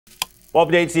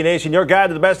Welcome to HD Nation, your guide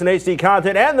to the best in HD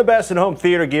content and the best in home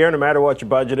theater gear, no matter what your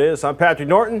budget is. I'm Patrick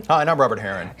Norton. Hi, and I'm Robert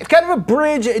Heron. It's kind of a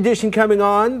bridge edition coming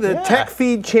on. The Tech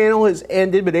Feed channel has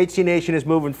ended, but HD Nation is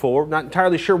moving forward. Not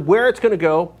entirely sure where it's going to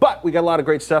go, but we got a lot of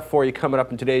great stuff for you coming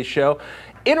up in today's show.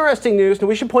 Interesting news. Now,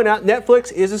 we should point out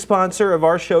Netflix is a sponsor of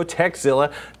our show,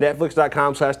 Techzilla.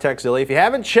 Netflix.com/Techzilla. If you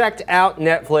haven't checked out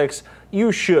Netflix,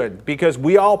 you should, because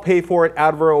we all pay for it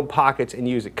out of our own pockets and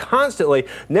use it constantly.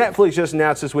 Netflix just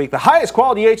announced this week the highest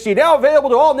quality HD now available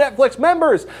to all Netflix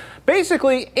members.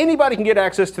 Basically, anybody can get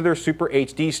access to their Super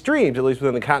HD streams, at least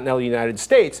within the continental United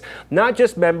States. Not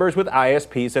just members with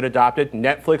ISPs that adopted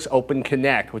Netflix Open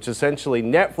Connect, which essentially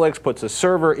Netflix puts a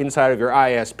server inside of your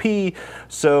ISP,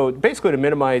 so basically to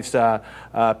minimize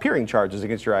peering charges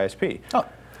against your ISP. Oh.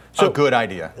 So, a good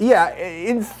idea. Yeah,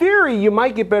 in theory, you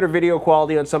might get better video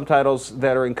quality on some titles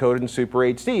that are encoded in Super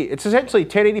HD. It's essentially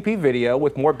 1080p video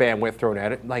with more bandwidth thrown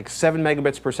at it, like 7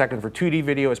 megabits per second for 2D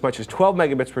video, as much as 12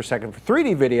 megabits per second for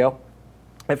 3D video.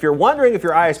 If you're wondering if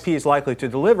your ISP is likely to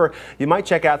deliver, you might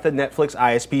check out the Netflix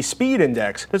ISP Speed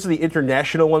Index. This is the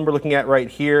international one we're looking at right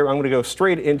here. I'm going to go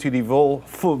straight into the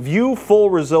view full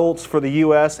results for the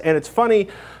US, and it's funny.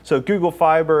 So Google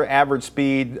Fiber average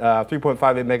speed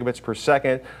 3.58 megabits per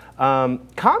second.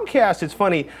 Comcast, it's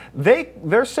funny,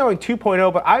 they're showing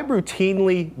 2.0, but I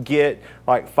routinely get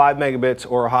like 5 megabits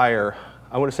or higher.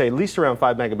 I want to say at least around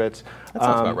 5 megabits. That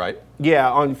sounds about right.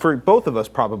 Yeah, for both of us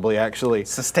probably, actually.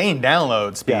 Sustained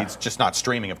download speeds, just not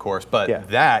streaming, of course, but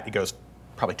it goes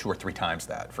probably 2 or 3 times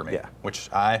that for me, which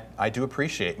I do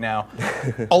appreciate. Now,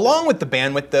 along with the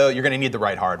bandwidth, though, you're going to need the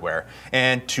right hardware.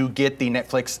 And to get the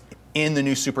Netflix in the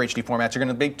new Super HD formats, you're going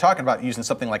to be talking about using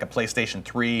something like a PlayStation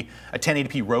 3, a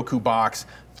 1080p Roku box,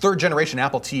 3rd generation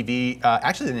Apple TV,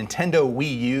 actually the Nintendo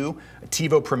Wii U,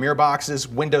 TiVo Premiere boxes,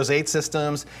 Windows 8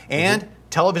 systems, and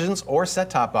televisions or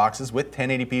set-top boxes with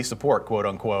 1080p support, quote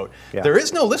unquote. There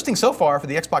is no listing so far for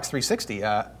the Xbox 360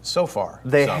 so far.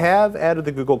 They have added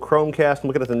the Google Chromecast. I'm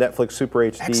looking at the Netflix Super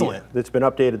HD that's been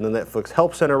updated in the Netflix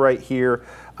Help Center right here.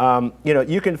 You know,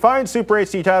 you can find Super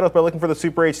HD titles by looking for the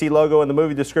Super HD logo in the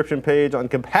movie description page on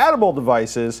compatible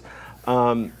devices.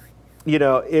 You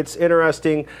know, it's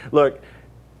interesting. Look,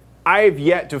 I've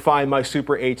yet to find my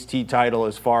Super HD title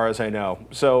as far as I know.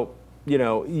 So, you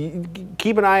know,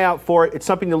 keep an eye out for it. It's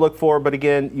something to look for, but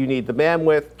again, you need the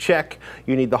bandwidth, check.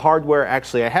 You need the hardware.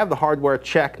 Actually, I have the hardware,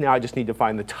 check. Now I just need to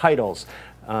find the titles.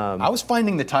 I was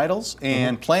finding the titles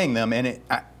and playing them, and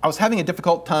I was having a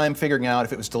difficult time figuring out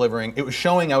if it was delivering. It was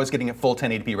showing I was getting a full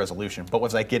 1080p resolution, but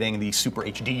was I getting the Super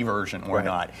HD version or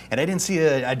not? And I didn't see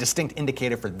a distinct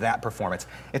indicator for that performance.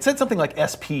 It said something like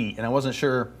SP, and I wasn't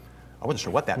sure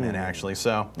what that meant, actually,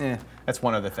 so that's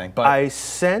one other thing. But I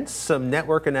sense some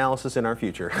network analysis in our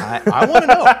future. I want to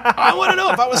know. I want to know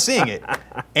if I was seeing it.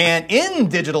 And in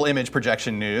digital image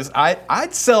projection news,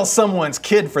 I'd sell someone's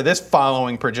kid for this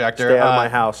following projector. Stay out of my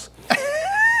house.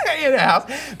 In a house.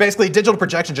 Basically, Digital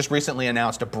Projection just recently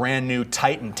announced a brand new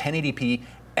Titan 1080p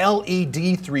LED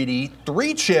 3D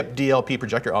 3-chip DLP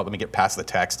projector. Oh, let me get past the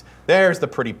text. There's the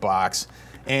pretty box.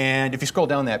 And if you scroll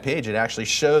down that page, it actually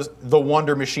shows the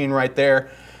Wonder Machine right there.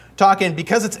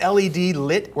 Because it's LED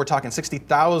lit, we're talking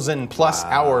 60,000 plus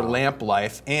hour lamp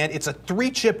life, and it's a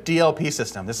 3-chip DLP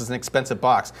system. This is an expensive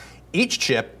box. Each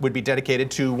chip would be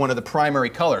dedicated to one of the primary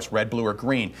colors, red, blue, or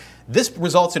green. This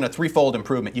results in a 3-fold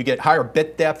improvement. You get higher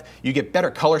bit depth, you get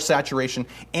better color saturation,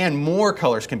 and more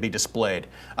colors can be displayed.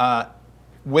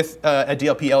 With a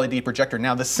DLP LED projector.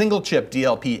 Now, the single-chip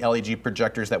DLP LED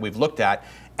projectors that we've looked at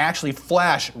actually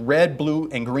flash red, blue,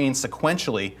 and green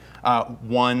sequentially,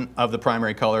 one of the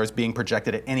primary colors being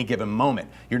projected at any given moment.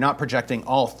 You're not projecting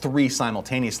all 3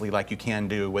 simultaneously like you can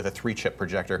do with a 3-chip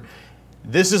projector.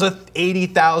 This is a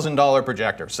 $80,000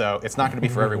 projector, so it's not going to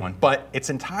be for everyone, but it's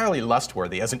entirely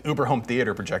lust-worthy as an Uber home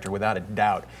theater projector without a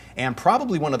doubt, and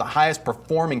probably one of the highest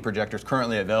performing projectors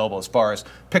currently available as far as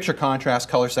picture contrast,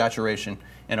 color saturation,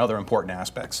 and other important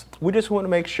aspects. We just want to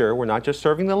make sure we're not just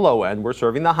serving the low end, we're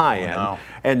serving the high end.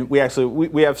 And we actually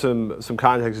we have some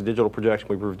context of Digital Projection.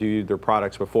 We've reviewed their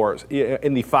products before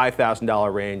in the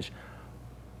 $5,000 range.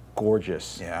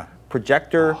 Gorgeous.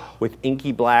 Projector with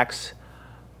inky blacks.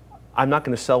 I'm not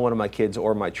going to sell one of my kids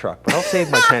or my truck, but I'll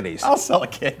save my pennies. I'll sell a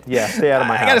kid. Yeah, stay out of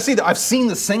my house. I got to see I've seen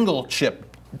the single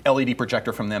chip LED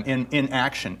projector from them in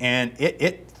action, and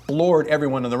it floored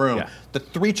everyone in the room. The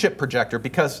 3-chip projector,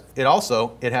 because it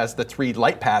has the 3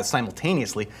 light paths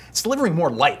simultaneously, it's delivering more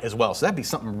light as well. So that'd be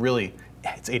something really.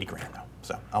 It's 80 grand though,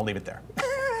 so I'll leave it there.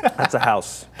 That's a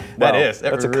house. That Well, is.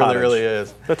 That that's a really, cottage. really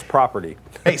is. That's property.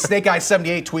 Hey, Snake Guy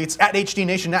 78 tweets at HD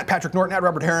Nation, at Patrick Norton, at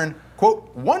Robert Heron.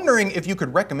 Quote, wondering if you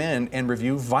could recommend and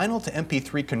review vinyl to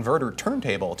MP3 converter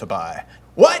turntable to buy.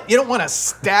 What? You don't want a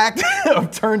stack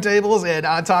of turntables and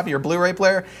on top of your Blu-ray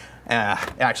player?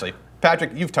 Actually,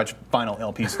 Patrick, you've touched vinyl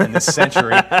LPs in this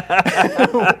century.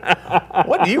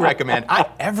 What do you recommend?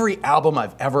 Every album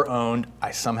I've ever owned,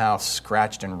 I somehow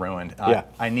scratched and ruined. Yeah.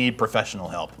 I need professional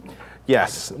help.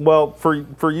 Yes. Well,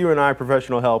 for you and I,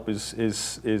 professional help is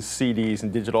CDs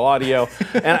and digital audio.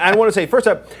 And I want to say, first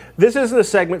up, this isn't a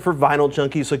segment for vinyl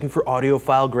junkies looking for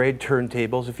audiophile grade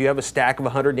turntables. If you have a stack of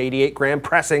 188 gram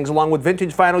pressings along with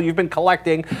vintage vinyl you've been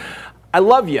collecting, I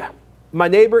love you. My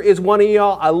neighbor is one of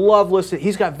y'all. I love listening.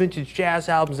 He's got vintage jazz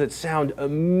albums that sound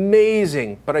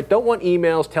amazing, but I don't want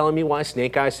emails telling me why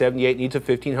Snake Eye 78 needs a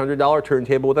 $1,500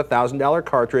 turntable with a $1,000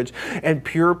 cartridge and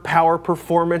pure power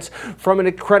performance from an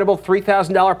incredible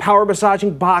 $3,000 power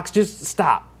massaging box. Just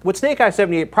stop. What Snake Eye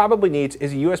 78 probably needs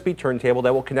is a USB turntable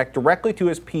that will connect directly to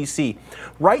his PC.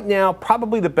 Right now,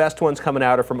 probably the best ones coming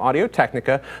out are from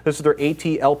Audio-Technica. This is their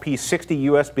AT-LP60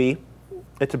 USB.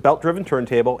 It's a belt-driven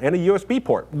turntable and a USB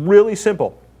port. Really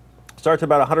simple. Starts at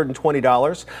about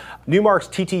 $120. Newmark's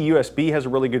TT USB has a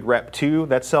really good rep too.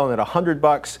 That's selling at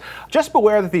 $100. Just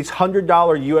beware that these $100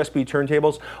 USB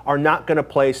turntables are not going to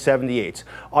play 78s.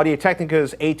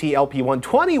 Audio-Technica's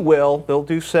AT-LP120 will. They'll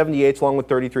do 78s along with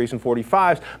 33s and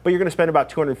 45s, but you're going to spend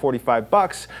about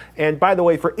 $245. And by the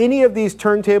way, for any of these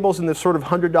turntables in this sort of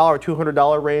 $100,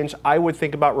 $200 range, I would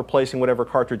think about replacing whatever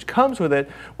cartridge comes with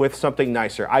it with something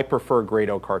nicer. I prefer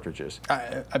Grado cartridges.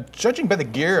 Judging by the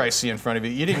gear I see in front of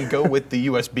you, you didn't go with the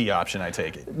USB option, I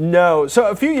take it. No. So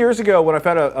a few years ago when I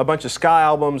found a bunch of ska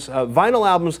albums, vinyl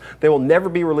albums, they will never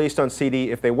be released on CD.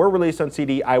 If they were released on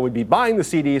CD, I would be buying the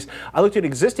CDs. I looked at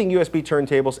existing USB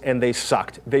turntables and they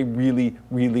sucked. They really,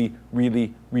 really,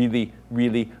 really, really,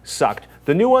 really sucked.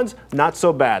 The new ones, not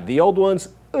so bad. The old ones,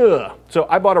 ugh. So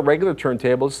I bought a regular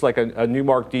turntable. It's like a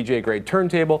Newmark DJ grade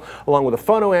turntable along with a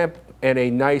phono amp and a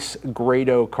nice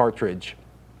Grado cartridge.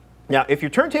 Now, if your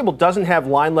turntable doesn't have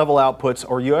line level outputs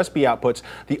or USB outputs,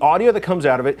 the audio that comes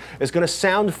out of it is going to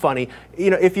sound funny. You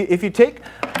know, if you take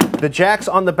the jacks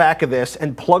on the back of this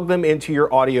and plug them into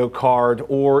your audio card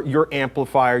or your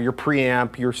amplifier, your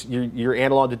preamp, your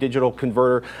analog to digital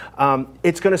converter,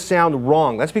 it's going to sound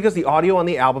wrong. That's because the audio on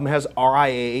the album has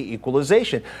RIA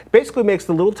equalization. It basically makes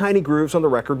the little tiny grooves on the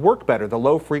record work better. The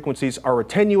low frequencies are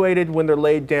attenuated when they're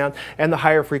laid down, and the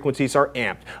higher frequencies are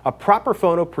amped. A proper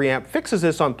phono preamp fixes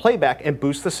this on playback and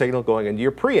boosts the signal going into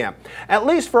your preamp. At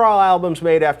least for all albums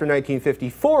made after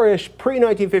 1954-ish,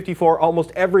 pre-1954, almost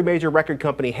every major record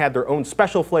company had their own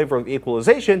special flavor of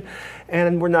equalization,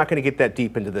 and we're not going to get that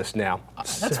deep into this now.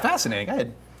 That's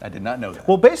fascinating. I did not know that.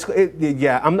 Well, basically,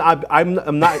 yeah, I'm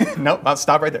not. Nope, I'll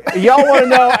stop right there. Y'all want to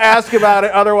know? Ask about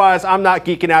it. Otherwise, I'm not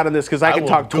geeking out on this because I can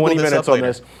talk 20 minutes on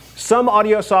this. Some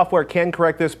audio software can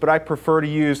correct this, but I prefer to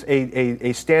use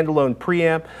a standalone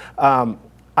preamp.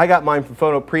 I got mine from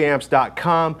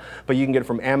phonopreamps.com, but you can get it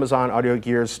from Amazon, Audio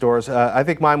Gears stores. I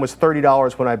think mine was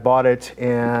 $30 when I bought it,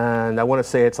 and I want to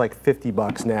say it's like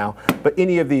 $50 now. But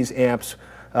any of these amps,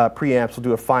 preamps, will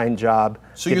do a fine job.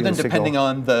 So you're then depending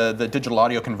on the digital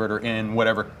audio converter in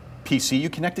whatever PC you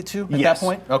connect it to at that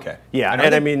point? Okay. Yeah,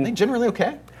 and I mean, they generally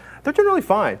okay? They're generally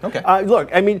fine. Okay. Look,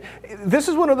 I mean, this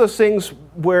is one of those things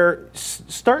where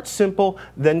start simple,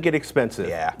 then get expensive.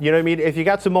 Yeah. You know what I mean? If you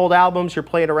got some old albums, you're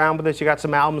playing around with this, you got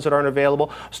some albums that aren't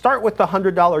available, start with the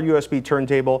 $100 USB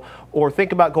turntable, or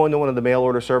think about going to one of the mail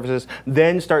order services,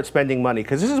 then start spending money.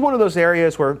 Because this is one of those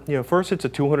areas where, you know, first it's a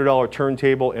 $200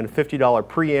 turntable and a $50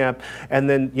 preamp, and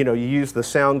then, you know, you use the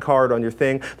sound card on your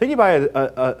thing. Then you buy an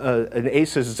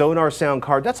Asus Zonar sound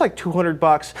card, that's like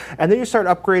 $200, and then you start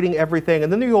upgrading everything,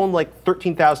 and then you own like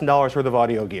 $13,000 worth of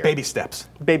audio gear. Baby steps.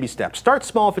 Baby steps. Start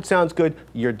small. If it sounds good,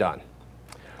 you're done.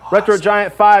 Awesome.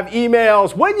 RetroGiant 5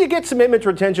 emails. When you get some image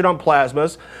retention on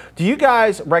plasmas, do you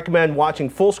guys recommend watching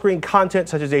full screen content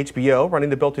such as HBO, running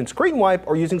the built-in screen wipe,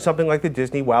 or using something like the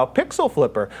Disney Wow Pixel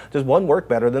Flipper? Does one work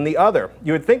better than the other?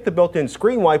 You would think the built-in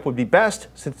screen wipe would be best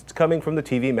since it's coming from the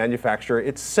TV manufacturer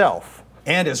itself.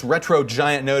 And as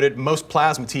RetroGiant noted, most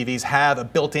plasma TVs have a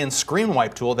built-in screen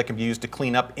wipe tool that can be used to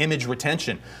clean up image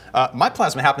retention. My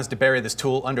plasma happens to bury this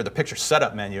tool under the picture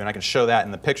setup menu, and I can show that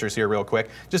in the pictures here real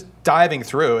quick. Just diving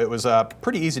through, it was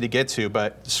pretty easy to get to,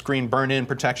 but screen burn-in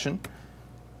protection.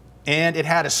 And it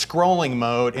had a scrolling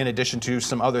mode in addition to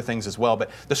some other things as well. But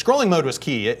the scrolling mode was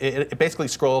key. It basically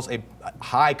scrolls a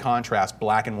high contrast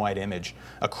black and white image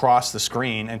across the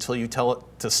screen until you tell it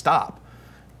to stop.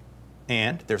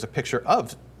 And there's a picture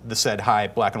of the said high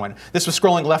black and white. This was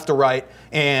scrolling left to right,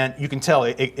 and you can tell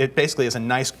it basically is a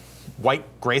nice white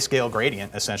grayscale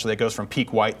gradient, essentially. It goes from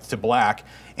peak white to black,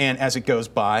 and as it goes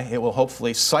by, it will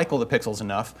hopefully cycle the pixels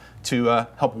enough to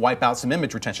help wipe out some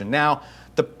image retention. Now,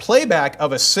 the playback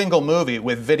of a single movie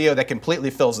with video that completely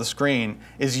fills the screen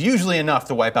is usually enough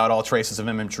to wipe out all traces of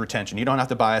image retention. You don't have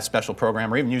to buy a special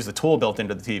program or even use the tool built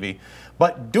into the TV.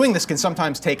 But doing this can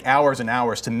sometimes take hours and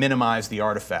hours to minimize the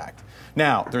artifact.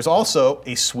 Now, there's also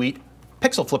a sweet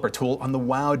pixel flipper tool on the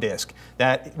WOW disk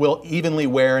that will evenly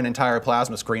wear an entire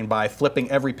plasma screen by flipping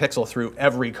every pixel through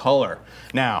every color.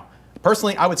 Now,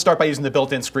 personally, I would start by using the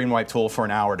built-in screen wipe tool for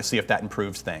an hour to see if that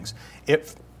improves things.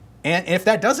 And if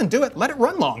that doesn't do it, let it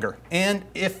run longer. And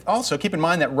also keep in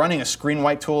mind that running a screen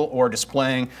wipe tool or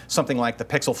displaying something like the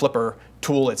pixel flipper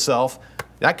tool itself,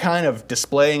 that kind of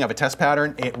displaying of a test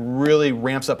pattern, it really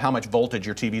ramps up how much voltage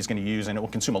your TV is going to use, and it will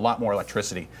consume a lot more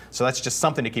electricity. So that's just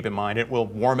something to keep in mind. It will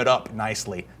warm it up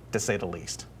nicely, to say the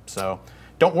least. So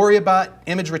don't worry about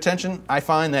image retention. I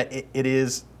find that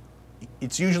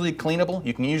it's usually cleanable.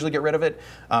 You can usually get rid of it.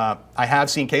 I have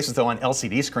seen cases, though, on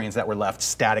LCD screens that were left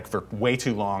static for way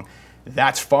too long.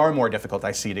 That's far more difficult,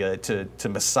 I see, to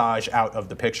massage out of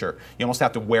the picture. You almost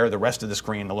have to wear the rest of the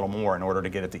screen a little more in order to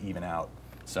get it to even out.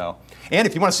 So, and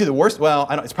if you want to see the worst, well,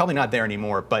 it's probably not there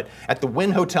anymore, but at the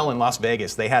Wynn Hotel in Las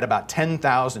Vegas, they had about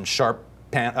 10,000 sharp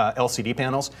LCD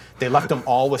panels. They left them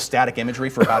all with static imagery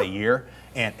for about a year,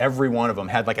 and every one of them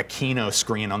had like a Kino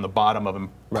screen on the bottom of them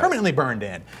permanently burned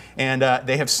in. And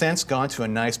they have since gone to a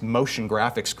nice motion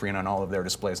graphics screen on all of their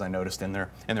displays, I noticed, in their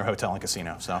hotel and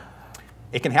casino. So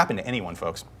it can happen to anyone,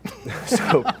 folks.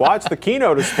 So watch the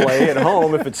Kino display at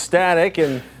home if it's static,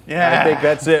 and I think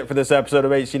that's it for this episode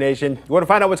of HD Nation. You want to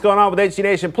find out what's going on with HD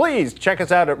Nation, please check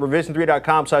us out at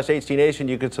revision3.com/HDNation.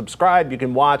 You can subscribe, you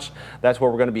can watch. That's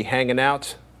where we're going to be hanging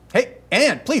out. Hey,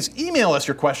 and please email us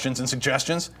your questions and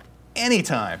suggestions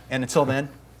anytime. And until then,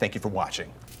 thank you for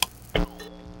watching.